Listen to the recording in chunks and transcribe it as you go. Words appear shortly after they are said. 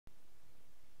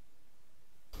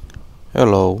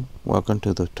Hello, welcome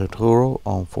to the tutorial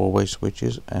on four-way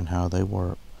switches and how they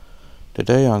work.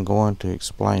 Today I'm going to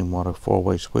explain what a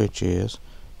four-way switch is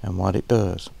and what it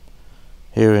does.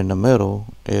 Here in the middle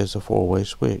is a four-way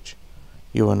switch.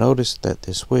 You will notice that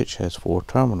this switch has 4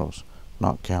 terminals,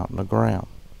 not counting the ground.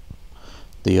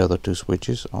 The other 2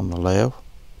 switches on the left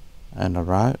and the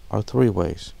right are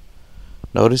 3-ways.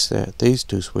 Notice that these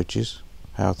 2 switches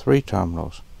have 3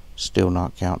 terminals, still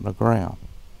not counting the ground.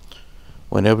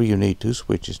 Whenever you need 2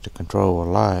 switches to control a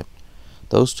light,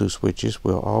 those 2 switches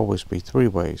will always be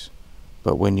 3-ways.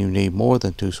 But when you need more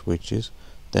than 2 switches,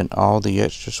 then all the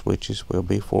extra switches will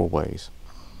be 4-ways.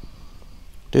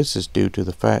 This is due to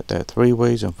the fact that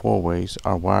 3-ways and 4-ways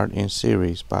are wired in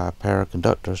series by a pair of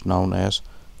conductors known as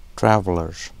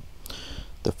travelers.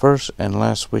 The first and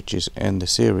last switches in the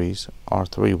series are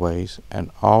 3-ways,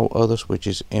 and all other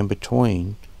switches in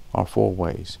between are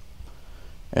 4-ways.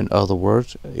 In other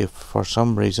words, if for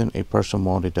some reason a person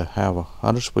wanted to have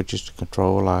 100 switches to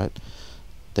control a light,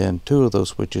 then 2 of those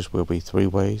switches will be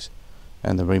 3-ways,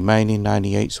 and the remaining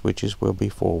 98 switches will be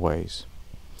 4-ways.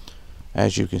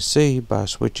 As you can see, by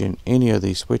switching any of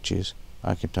these switches,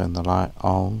 I can turn the light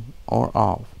on or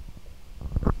off.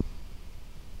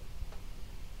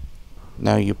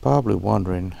 Now you're probably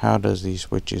wondering, how does these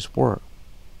switches work?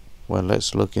 Well,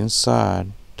 let's look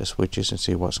inside the switches and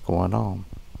see what's going on.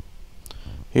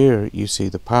 Here you see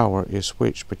the power is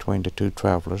switched between the 2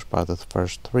 travelers by the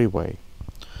first 3-way.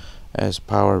 As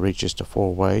power reaches the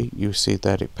 4-way, you see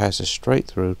that it passes straight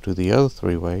through to the other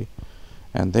 3-way,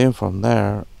 and then from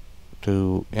there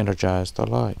to energize the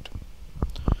light.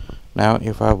 Now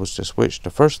if I was to switch the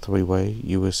first 3-way,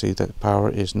 you will see that power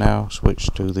is now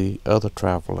switched to the other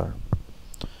traveler.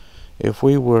 If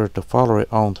we were to follow it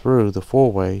on through the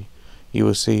 4-way, you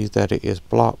will see that it is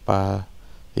blocked by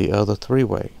the other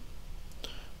 3-way.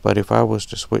 But if I was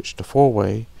to switch to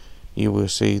 4-way, you will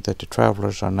see that the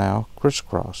travelers are now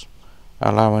crisscross,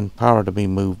 allowing power to be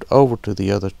moved over to the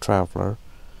other traveler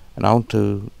and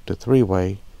onto the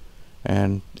 3-way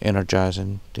and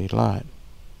energizing the light.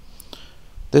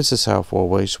 This is how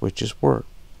 4-way switches work.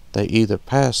 They either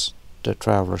pass the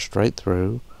traveler straight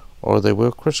through, or they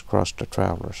will crisscross the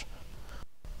travelers.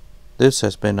 This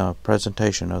has been a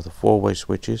presentation of the 4-way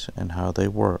switches and how they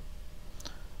work.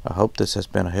 I hope this has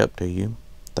been a help to you.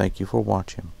 Thank you for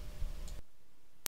watching.